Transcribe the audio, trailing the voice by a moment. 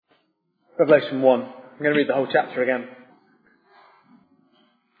Revelation 1. I'm going to read the whole chapter again.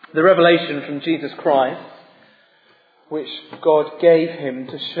 The revelation from Jesus Christ, which God gave him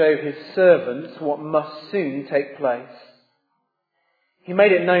to show his servants what must soon take place. He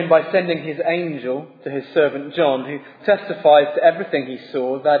made it known by sending his angel to his servant John, who testifies to everything he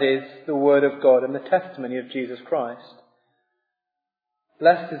saw, that is, the word of God and the testimony of Jesus Christ.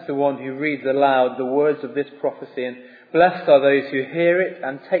 Blessed is the one who reads aloud the words of this prophecy, and blessed are those who hear it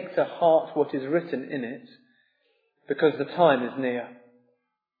and take to heart what is written in it, because the time is near.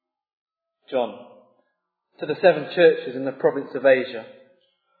 John, to the 7 churches in the province of Asia.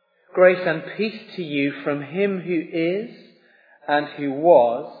 Grace and peace to you from him who is, and who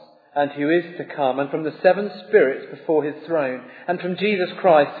was, and who is to come, and from the 7 spirits before his throne, and from Jesus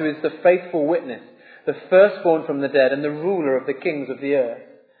Christ, who is the faithful witness, the firstborn from the dead, and the ruler of the kings of the earth.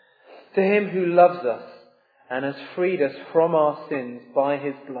 To him who loves us, and has freed us from our sins by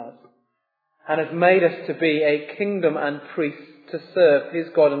his blood, and has made us to be a kingdom and priests to serve his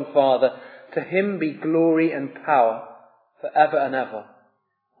God and Father, to him be glory and power for ever and ever.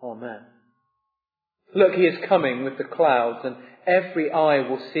 Amen. Look, he is coming with the clouds, and every eye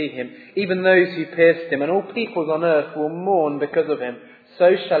will see him, even those who pierced him, and all peoples on earth will mourn because of him.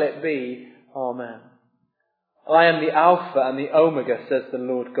 So shall it be. Amen. I am the Alpha and the Omega, says the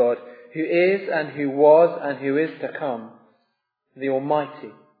Lord God, who is and who was and who is to come, the Almighty.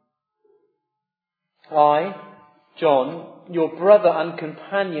 I, John, your brother and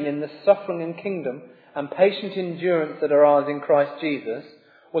companion in the suffering and kingdom and patient endurance that are ours in Christ Jesus,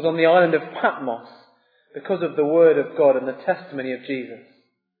 was on the island of Patmos because of the word of God and the testimony of Jesus.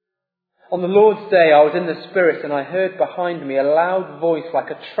 On the Lord's day I was in the Spirit, and I heard behind me a loud voice like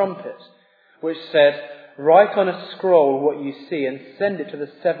a trumpet, which said, "Write on a scroll what you see and send it to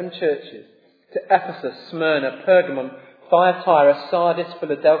the 7 churches, to Ephesus, Smyrna, Pergamon, Thyatira, Sardis,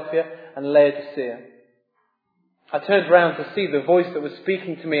 Philadelphia, and Laodicea." I turned round to see the voice that was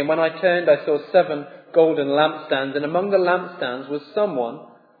speaking to me, and when I turned I saw 7 golden lampstands, and among the lampstands was someone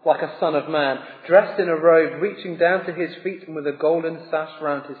like a son of man, dressed in a robe reaching down to his feet and with a golden sash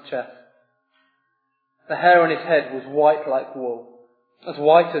round his chest. The hair on his head was white like wool, as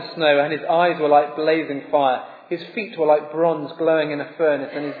white as snow, and his eyes were like blazing fire. His feet were like bronze glowing in a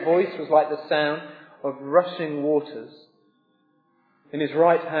furnace, and his voice was like the sound of rushing waters. In his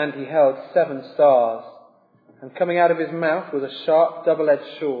right hand he held 7 stars, and coming out of his mouth was a sharp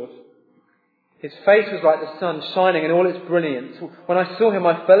double-edged sword. His face was like the sun shining in all its brilliance. When I saw him,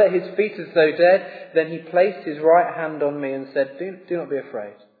 I fell at his feet as though dead. Then he placed his right hand on me and said, Do not be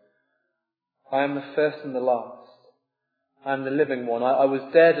afraid. I am the first and the last. I am the living one. I was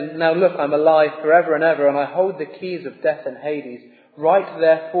dead, and now look, I am alive forever and ever, and I hold the keys of death and Hades. Write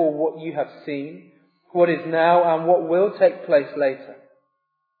therefore what you have seen, what is now, and what will take place later.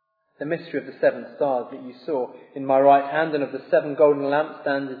 The mystery of the 7 stars that you saw in my right hand and of the 7 golden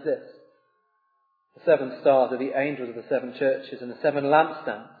lampstands is this. The 7 stars are the angels of the 7 churches, and the 7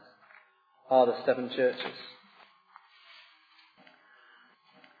 lampstands are the 7 churches.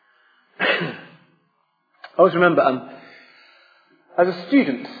 I always remember, as a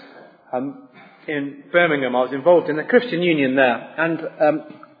student in Birmingham, I was involved in the Christian Union there, and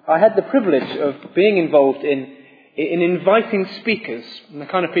I had the privilege of being involved in inviting speakers, and the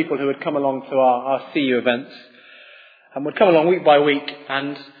kind of people who would come along to our CU events, and would come along week by week,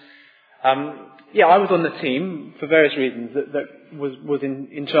 and I was on the team for various reasons that was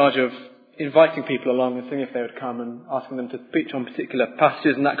in charge of inviting people along and seeing if they would come and asking them to preach on particular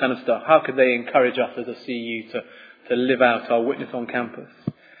passages and that kind of stuff. How could they encourage us as a CU to live out our witness on campus?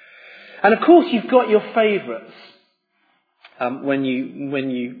 And of course you've got your favourites when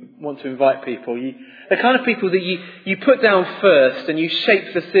you want to invite people. The kind of people that you put down first, and you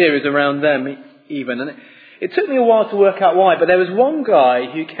shape the series around them even. And it took me a while to work out why, but there was one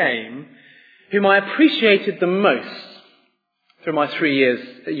guy who came whom I appreciated the most through my 3 years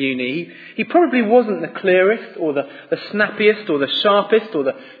at uni. He probably wasn't the clearest or the snappiest or the sharpest or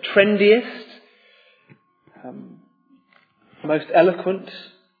the trendiest, most eloquent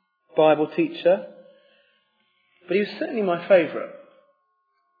Bible teacher, but he was certainly my favourite.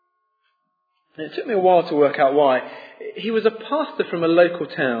 And it took me a while to work out why. He was a pastor from a local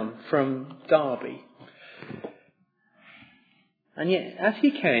town, from Derby. And yet, as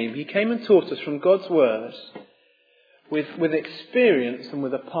he came and taught us from God's Word with experience and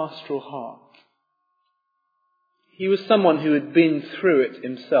with a pastoral heart. He was someone who had been through it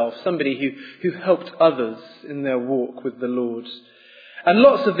himself, somebody who helped others in their walk with the Lord. And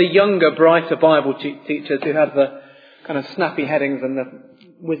lots of the younger, brighter Bible teachers who had the kind of snappy headings and the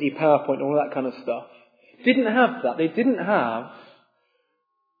whizzy PowerPoint and all that kind of stuff didn't have that. They didn't have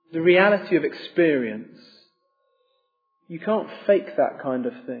the reality of experience. You can't fake that kind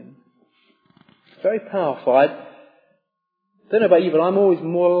of thing. It's very powerful. I don't know about you, but I'm always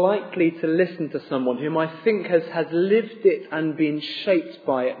more likely to listen to someone whom I think has lived it and been shaped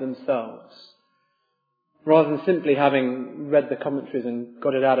by it themselves, rather than simply having read the commentaries and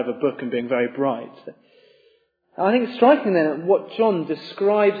got it out of a book and being very bright. I think it's striking then at what John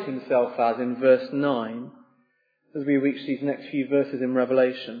describes himself as in verse 9, as we reach these next few verses in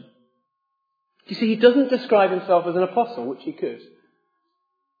Revelation. You see, he doesn't describe himself as an apostle, which he could.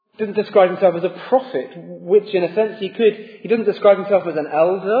 He doesn't describe himself as a prophet, which in a sense he could. He doesn't describe himself as an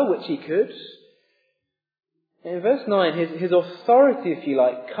elder, which he could. In verse 9, his authority, if you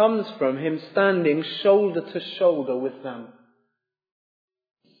like, comes from him standing shoulder to shoulder with them.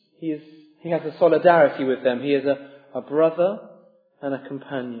 He has a solidarity with them. He is a brother and a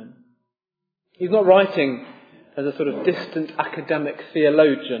companion. He's not writing as a sort of distant academic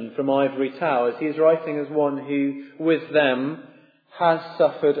theologian from ivory towers. He is writing as one who, with them, has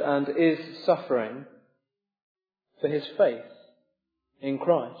suffered and is suffering for his faith in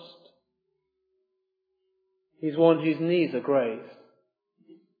Christ. He's one whose knees are grazed.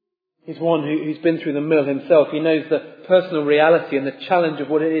 He's one who's been through the mill himself. He knows the personal reality and the challenge of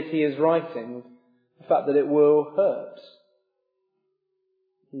what it is he is writing, the fact that it will hurt.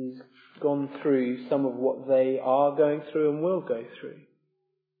 He's gone through some of what they are going through and will go through,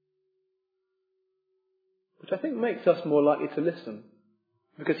 which I think makes us more likely to listen,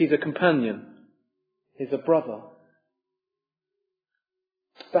 because he's a companion, he's a brother.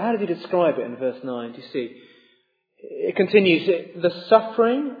 But how does he describe it in verse 9? Do you see? It continues, the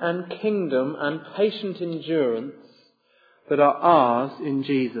suffering and kingdom and patient endurance that are ours in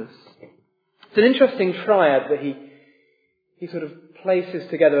Jesus. It's an interesting triad that he sort of places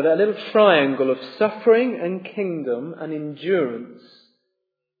together, a little triangle of suffering and kingdom and endurance.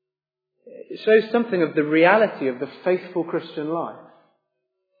 It shows something of the reality of the faithful Christian life.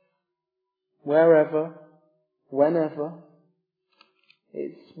 Wherever, whenever,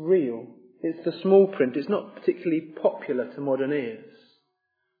 it's real. It's the small print. It's not particularly popular to modern ears.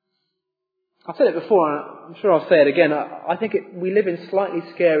 I've said it before, and I'm sure I'll say it again. I think we live in slightly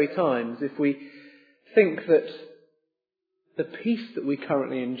scary times if we think that the peace that we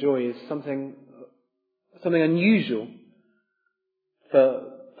currently enjoy is something unusual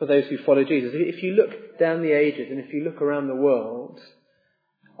for those who follow Jesus. If you look down the ages and if you look around the world,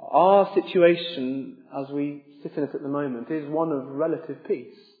 our situation as we sit in it at the moment is one of relative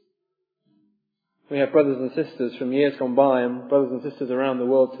peace. We have brothers and sisters from years gone by and brothers and sisters around the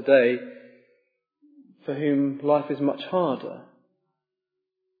world today for whom life is much harder.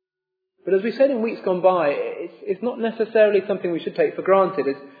 But as we said in weeks gone by, it's not necessarily something we should take for granted.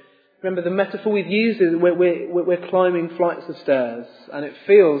 Remember, the metaphor we've used is we're climbing flights of stairs, and it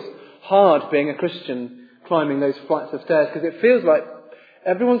feels hard being a Christian climbing those flights of stairs, because it feels like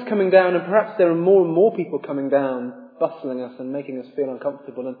everyone's coming down, and perhaps there are more and more people coming down, bustling us and making us feel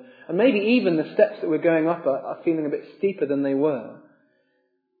uncomfortable. And maybe even the steps that we're going up are feeling a bit steeper than they were.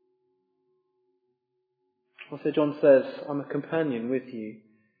 Also, John says, I'm a companion with you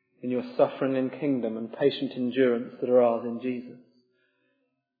in your suffering and kingdom and patient endurance that are ours in Jesus.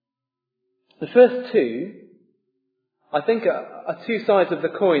 The first two, I think, are two sides of the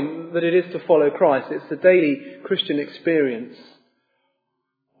coin that it is to follow Christ. It's the daily Christian experience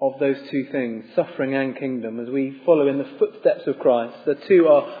of those two things, suffering and kingdom, as we follow in the footsteps of Christ. The two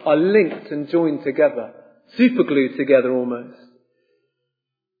are linked and joined together, superglued together almost.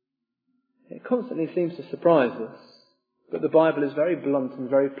 It constantly seems to surprise us, but the Bible is very blunt and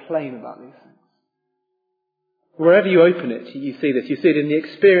very plain about these things. Wherever you open it, you see this. You see it in the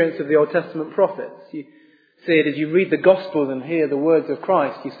experience of the Old Testament prophets. You see it as you read the Gospels and hear the words of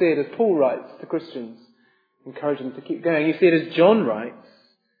Christ. You see it as Paul writes to Christians, encouraging them to keep going. You see it as John writes.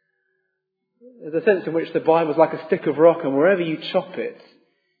 There's a sense in which the Bible is like a stick of rock, and wherever you chop it,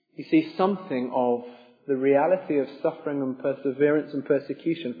 you see something of the reality of suffering and perseverance and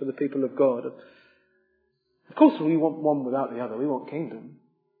persecution for the people of God. Of course, we want one without the other. We want kingdom.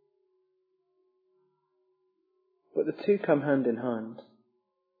 But the two come hand in hand.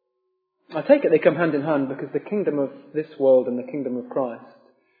 I take it they come hand in hand because the kingdom of this world and the kingdom of Christ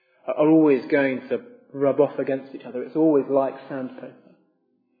are always going to rub off against each other. It's always like sandpaper.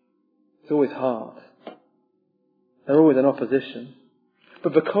 It's always hard. They're always in opposition.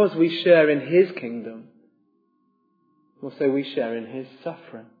 But because we share in His kingdom, also we share in His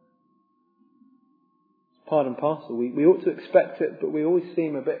suffering. It's part and parcel. We ought to expect it, but we always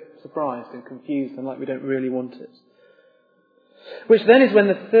seem a bit surprised and confused and like we don't really want it. Which then is when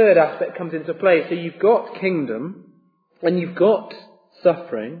the third aspect comes into play. So you've got kingdom and you've got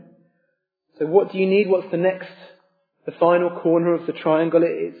suffering. So what do you need? What's the final corner of the triangle?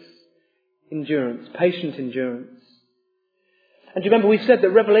 It's endurance, patient endurance. And do you remember we said that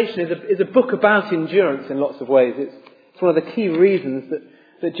Revelation is a book about endurance in lots of ways. It's one of the key reasons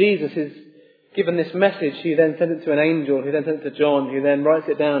that Jesus is given this message. He then sent it to an angel, who then sent it to John, who then writes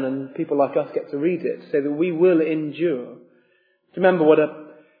it down, and people like us get to read it, so that we will endure. Do you remember what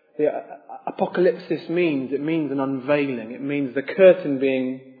the apocalypsis means? It means an unveiling. It means the curtain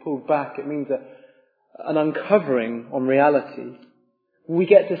being pulled back. It means an uncovering on reality. We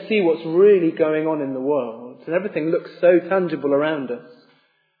get to see what's really going on in the world, and everything looks so tangible around us.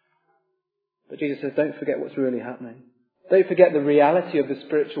 But Jesus says, don't forget what's really happening. Don't forget the reality of the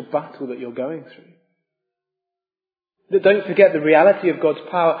spiritual battle that you're going through. Don't forget the reality of God's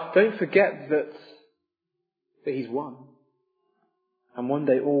power. Don't forget that He's won. And one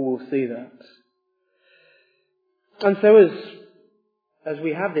day all will see that. And so as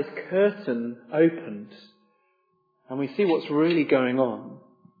we have this curtain opened, and we see what's really going on,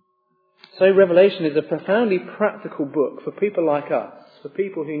 so Revelation is a profoundly practical book for people like us, for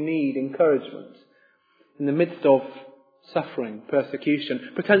people who need encouragement in the midst of suffering,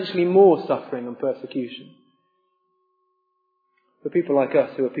 persecution, potentially more suffering and persecution. For people like us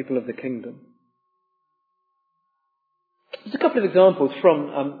who are people of the kingdom. Just a couple of examples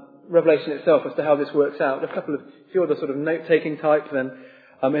from Revelation itself as to how this works out. If you're the sort of note-taking type, then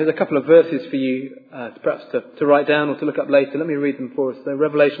here's a couple of verses for you perhaps to write down or to look up later. Let me read them for us. So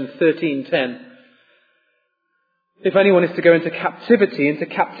Revelation 13:10. If anyone is to go into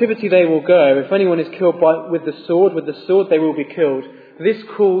captivity they will go. If anyone is killed with the sword they will be killed. This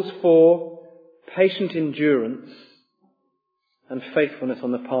calls for patient endurance and faithfulness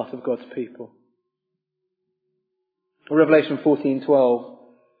on the part of God's people. Revelation 14:12.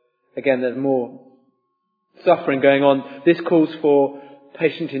 Again, there's more suffering going on. This calls for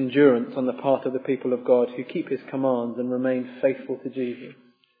patient endurance on the part of the people of God who keep His commands and remain faithful to Jesus.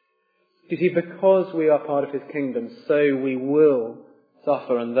 You see, because we are part of His kingdom, so we will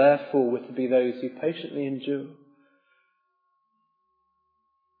suffer, and therefore we're to be those who patiently endure.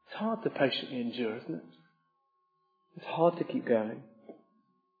 It's hard to patiently endure, isn't it? It's hard to keep going.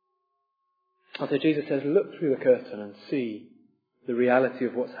 And so Jesus says, look through the curtain and see the reality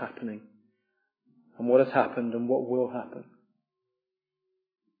of what's happening, and what has happened and what will happen.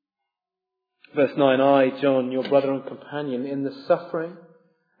 Verse 9, I, John, your brother and companion, in the suffering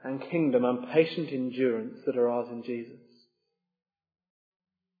and kingdom and patient endurance that are ours in Jesus.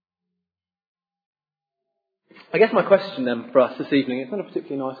 I guess my question then for us this evening, it's not a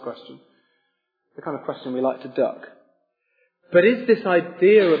particularly nice question, the kind of question we like to duck. But is this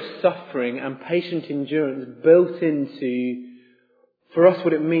idea of suffering and patient endurance built into, for us,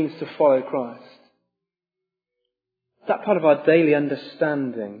 what it means to follow Christ? Is that part of our daily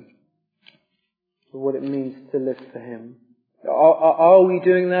understanding of what it means to live for Him? Are we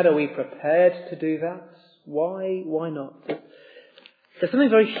doing that? Are we prepared to do that? Why not? There's something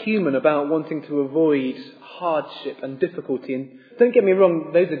very human about wanting to avoid hardship and difficulty. And don't get me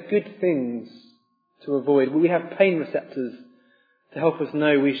wrong, those are good things to avoid. We have pain receptors to help us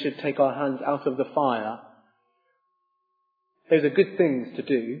know we should take our hands out of the fire. Those are good things to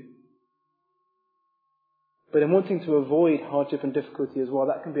do. But in wanting to avoid hardship and difficulty as well,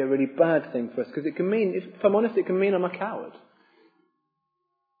 that can be a really bad thing for us. Because it can mean, if I'm honest, it can mean I'm a coward.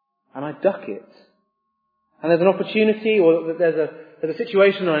 And I duck it. And there's an opportunity, or there's a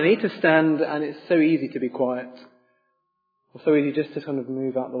situation where I need to stand, and it's so easy to be quiet. Or so easy just to kind of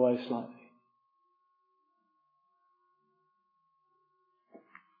move out the way slightly.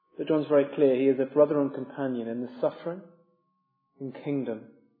 But John's very clear. He is a brother and companion in the suffering, in kingdom,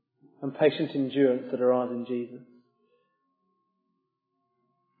 and patient endurance that are ours in Jesus.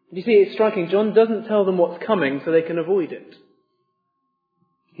 You see, it's striking. John doesn't tell them what's coming so they can avoid it.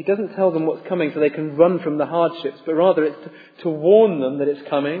 He doesn't tell them what's coming so they can run from the hardships, but rather it's to warn them that it's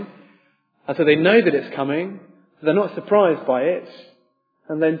coming, and so they know that it's coming, so they're not surprised by it,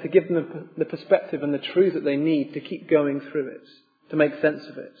 and then to give them the perspective and the truth that they need to keep going through it, to make sense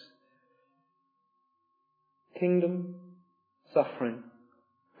of it. Kingdom, suffering,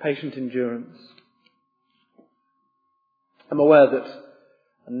 patient endurance. I'm aware that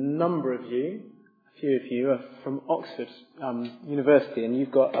a number of you, a few of you, are from Oxford University, and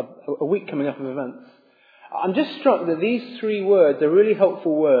you've got a week coming up of events. I'm just struck that these three words are really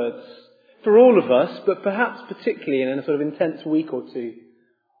helpful words for all of us, but perhaps particularly in a sort of intense week or two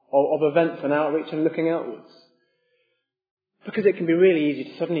of events and outreach and looking outwards. Because it can be really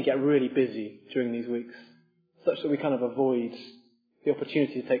easy to suddenly get really busy during these weeks, such that we kind of avoid the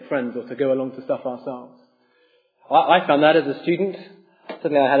opportunity to take friends or to go along to stuff ourselves. I found that as a student.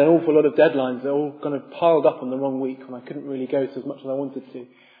 suddenly I had an awful lot of deadlines that all kind of piled up on the wrong week when I couldn't really go to as much as I wanted to.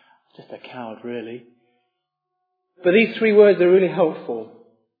 Just a coward, really. But these 3 words are really helpful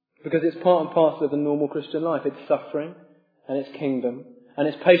because it's part and parcel of the normal Christian life. It's suffering and it's kingdom and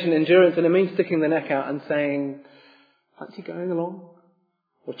it's patient endurance, and it means sticking the neck out and saying, fancy going along?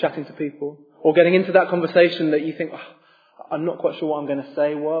 Or chatting to people? Or getting into that conversation that you think, I'm not quite sure what I'm going to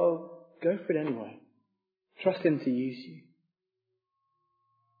say. Well, go for it anyway. Trust Him to use you.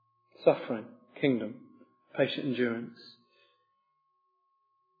 Suffering, kingdom, patient endurance.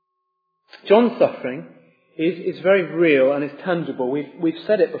 John's suffering is very real and is tangible. We've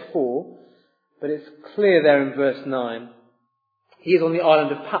said it before, but it's clear there in verse 9. He is on the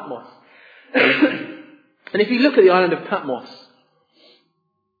island of Patmos. And if you look at the island of Patmos,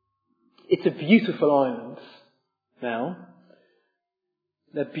 it's a beautiful island now.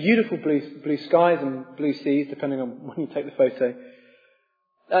 They're beautiful blue skies and blue seas, depending on when you take the photo.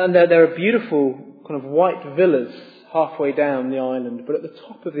 And there are beautiful kind of white villas halfway down the island, but at the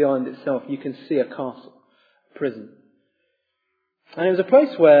top of the island itself you can see a castle, a prison. And it was a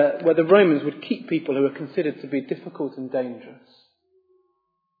place where the Romans would keep people who were considered to be difficult and dangerous,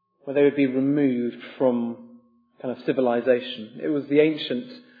 where they would be removed from kind of civilization. It was the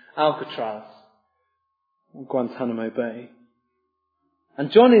ancient Alcatraz, Guantanamo Bay.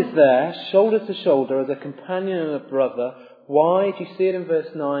 And John is there, shoulder to shoulder, as a companion and a brother. Why? Do you see it in verse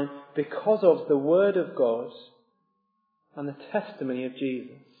 9? Because of the Word of God and the testimony of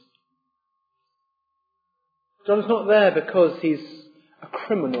Jesus. John's not there because he's a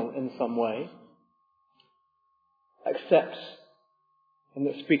criminal in some way, except in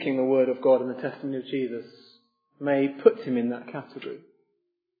that speaking the Word of God and the testimony of Jesus may put him in that category.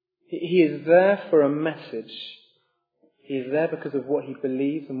 He is there for a message. He is there because of what he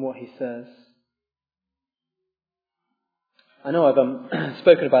believes and what he says. I know I've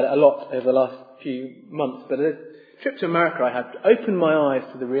spoken about it a lot over the last few months, but a trip to America I had opened my eyes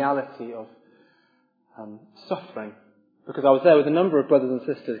to the reality of suffering, because I was there with a number of brothers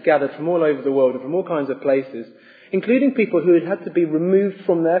and sisters gathered from all over the world and from all kinds of places, including people who had had to be removed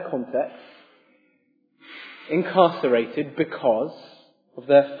from their context, incarcerated because of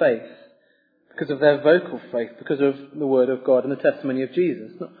their faith, because of their vocal faith, because of the Word of God and the testimony of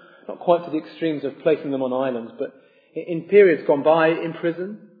Jesus. Not quite to the extremes of placing them on islands, but in periods gone by in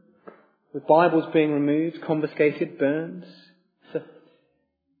prison, with Bibles being removed, confiscated, burned.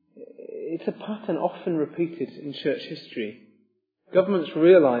 It's a pattern often repeated in church history. Governments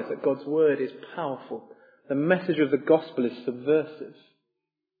realise that God's Word is powerful. The message of the gospel is subversive.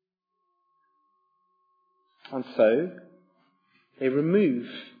 And so, they remove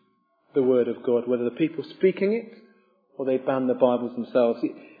the Word of God, whether the people speaking it or they ban the Bibles themselves.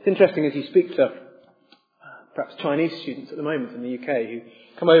 It's interesting as you speak to perhaps Chinese students at the moment in the UK who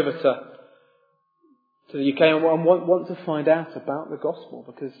come over to the UK and want to find out about the gospel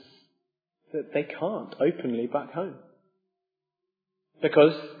because they can't openly back home.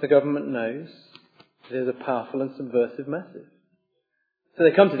 Because the government knows it is a powerful and subversive message. So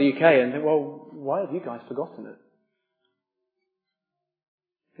they come to the UK and think, well, why have you guys forgotten it?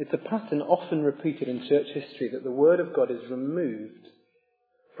 It's a pattern often repeated in church history that the Word of God is removed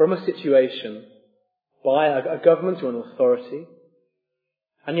from a situation by a government or an authority,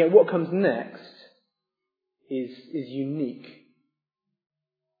 and yet what comes next is unique.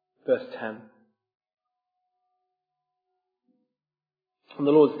 Verse 10. On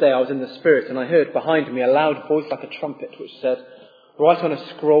the Lord's day I was in the Spirit, and I heard behind me a loud voice like a trumpet which said, "Write on a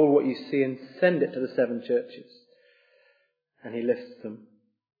scroll what you see and send it to the 7 churches." And he lists them.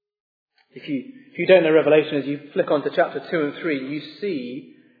 If you don't know Revelation, as you flick on to chapter 2 and 3, you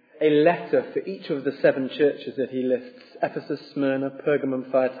see a letter for each of the 7 churches that he lists. Ephesus, Smyrna, Pergamum,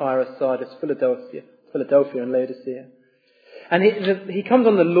 Thyatira, Sardis, Philadelphia and Laodicea. And he comes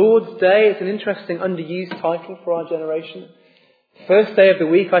on the Lord's day. It's an interesting underused title for our generation. First day of the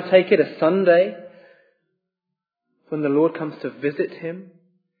week, I take it, a Sunday, when the Lord comes to visit him.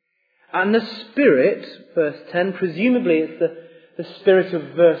 And the Spirit, verse 10, presumably it's the Spirit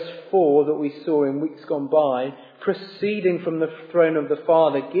of verse 4 that we saw in weeks gone by, proceeding from the throne of the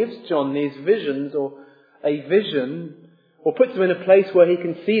Father, gives John these visions, or a vision, or puts him in a place where he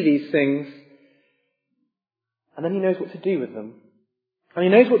can see these things, and then he knows what to do with them. And he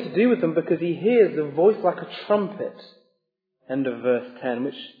knows what to do with them because he hears a voice like a trumpet, end of verse 10,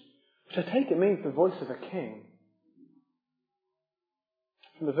 which I take it means the voice of a king.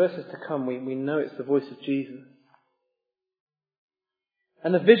 From the verses to come, we know it's the voice of Jesus.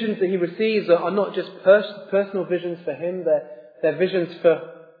 And the visions that he receives are not just personal visions for him, they're visions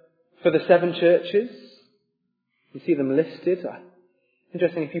for the 7 churches. You see them listed.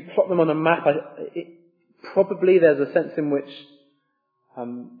 Interesting, if you plot them on a map, probably there's a sense in which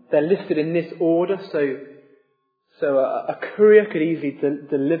they're listed in this order, so a courier could easily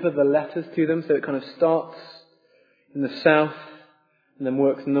deliver the letters to them, so it kind of starts in the south and then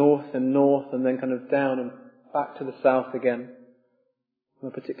works north and then kind of down and back to the south again on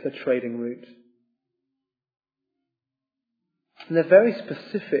a particular trading route. And they're very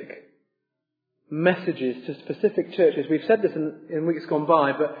specific messages to specific churches. We've said this in weeks gone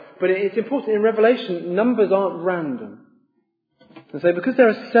by, but it's important in Revelation, numbers aren't random. And so because there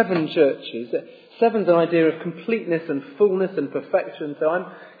are 7 churches, 7's an idea of completeness and fullness and perfection, so I'm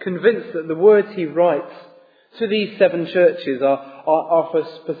convinced that the words he writes to these 7 churches are for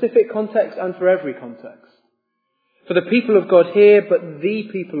specific context and for every context. For the people of God here, but the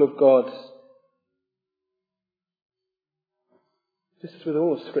people of God. This is with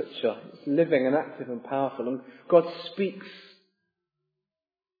all of Scripture. It's living and active and powerful. And God speaks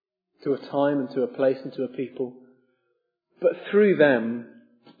to a time and to a place and to a people. But through them,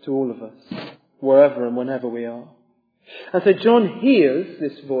 to all of us, wherever and whenever we are. And so John hears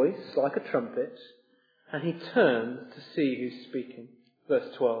this voice like a trumpet, and he turns to see who's speaking.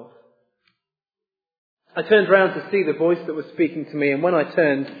 Verse 12. I turned round to see the voice that was speaking to me, and when I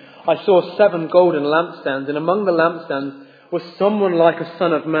turned, I saw 7 golden lampstands, and among the lampstands was someone like a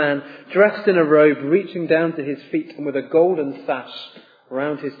son of man, dressed in a robe reaching down to his feet and with a golden sash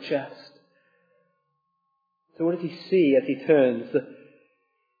around his chest. So what does he see as he turns?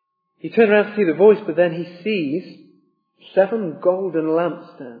 He turns around to see the voice, but then he sees 7 golden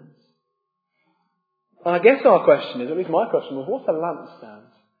lampstands. And I guess our question is, at least my question was, what's a lampstand?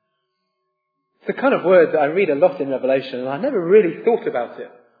 It's the kind of word that I read a lot in Revelation, and I never really thought about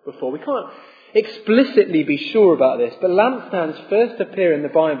it before. We can't explicitly be sure about this, but lampstands first appear in the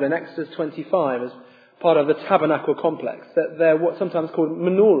Bible in Exodus 25 as part of the tabernacle complex. That they're what's sometimes called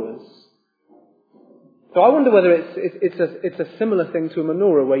menorahs. So I wonder whether it's a similar thing to a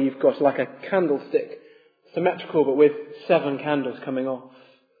menorah, where you've got like a candlestick, symmetrical but with 7 candles coming off.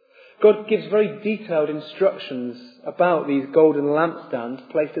 God gives very detailed instructions about these golden lampstands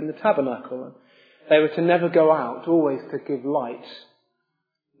placed in the tabernacle. They were to never go out, always to give light,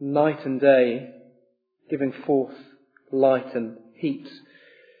 night and day, giving forth light and heat.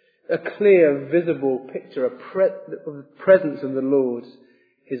 A clear, visible picture of the presence of the Lord,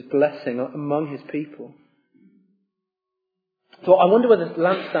 His blessing among His people. So I wonder whether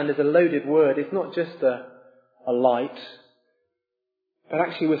lampstand is a loaded word. It's not just a light, but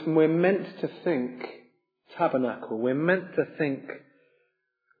actually we're meant to think tabernacle. We're meant to think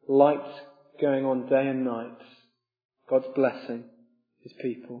light going on day and night. God's blessing His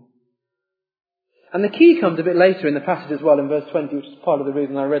people. And the key comes a bit later in the passage as well, in verse 20, which is part of the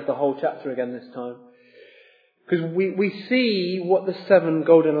reason I read the whole chapter again this time. Because we see what the 7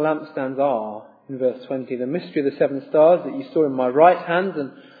 golden lampstands are in verse 20. The mystery of the 7 stars that you saw in my right hand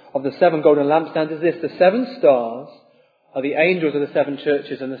and of the 7 golden lampstands is this. The 7 stars are the angels of the 7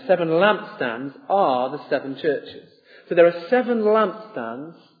 churches, and the 7 lampstands are the 7 churches. So there are 7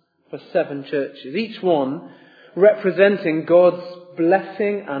 lampstands for 7 churches, each one representing God's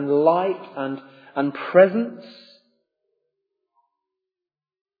blessing and light and presence.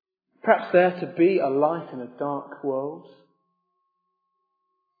 Perhaps there to be a light in a dark world.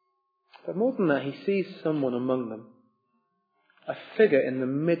 But more than that, he sees someone among them. A figure in the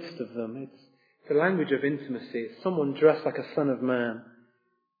midst of them. It's the language of intimacy. It's someone dressed like a son of man,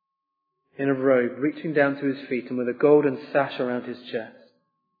 in a robe, reaching down to his feet and with a golden sash around his chest.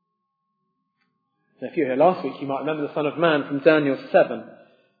 Now, if you were here last week, you might remember the Son of Man from Daniel 7.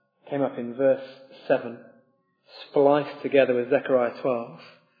 Came up in verse 7, spliced together with Zechariah 12.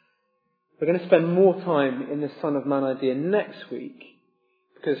 We're going to spend more time in this Son of Man idea next week,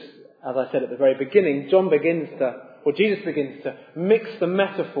 because, as I said at the very beginning, Jesus begins to mix the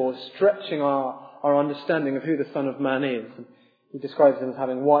metaphors, stretching our understanding of who the Son of Man is. And he describes him as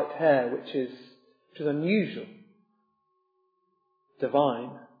having white hair, which is unusual, divine.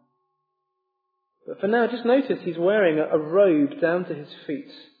 But for now, just notice he's wearing a robe down to his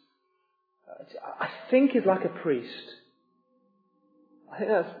feet. I think is like a priest. I think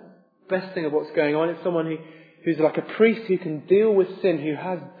that's the best thing of what's going on. It's someone who's like a priest who can deal with sin, who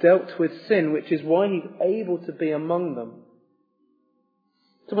has dealt with sin, which is why he's able to be among them.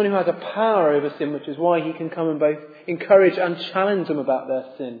 Someone who has a power over sin, which is why he can come and both encourage and challenge them about their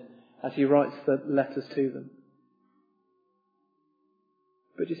sin as he writes the letters to them.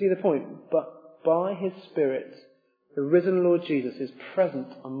 But you see the point? But by His Spirit, the risen Lord Jesus is present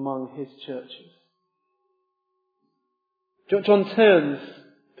among His churches. John turns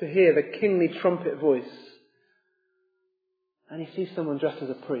to hear the kingly trumpet voice, and he sees someone dressed as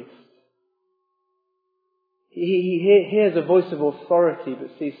a priest. He hears a voice of authority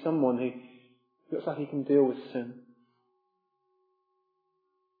but sees someone who looks like he can deal with sin.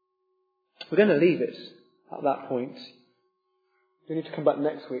 We're going to leave it at that point. We need to come back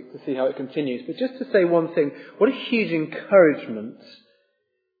next week to see how it continues. But just to say one thing, what a huge encouragement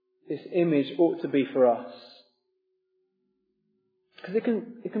this image ought to be for us. Because it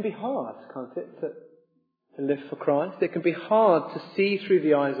can be hard, can't it, to live for Christ. It can be hard to see through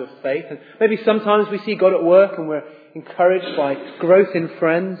the eyes of faith. And maybe sometimes we see God at work and we're encouraged by growth in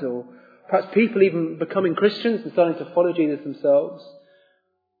friends, or perhaps people even becoming Christians and starting to follow Jesus themselves.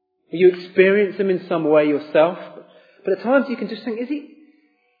 You experience Him in some way yourself. But at times you can just think, is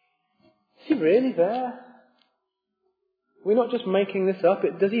He really there? We're not just making this up.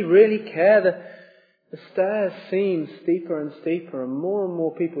 Does He really care? The stairs seem steeper and steeper, and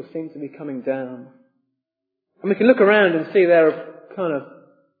more people seem to be coming down. And we can look around and see there are kind of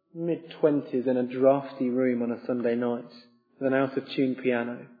mid-20s in a drafty room on a Sunday night with an out-of-tune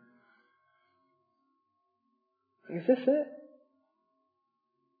piano. Is this it?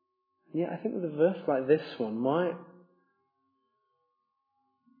 Yeah, I think with a verse like this one,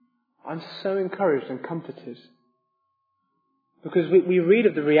 I'm so encouraged and comforted. Because we read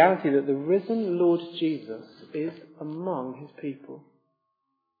of the reality that the risen Lord Jesus is among His people.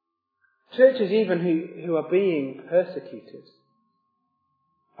 Churches even who are being persecuted,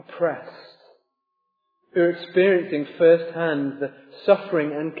 oppressed, who are experiencing firsthand the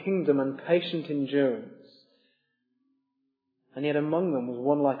suffering and kingdom and patient endurance. And yet among them was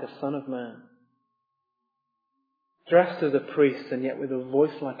one like a son of man, dressed as a priest and yet with a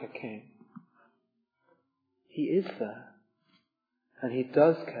voice like a king. He is there. And He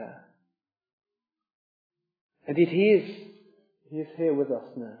does care. Indeed, He is here with us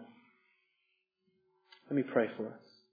now. Let me pray for us.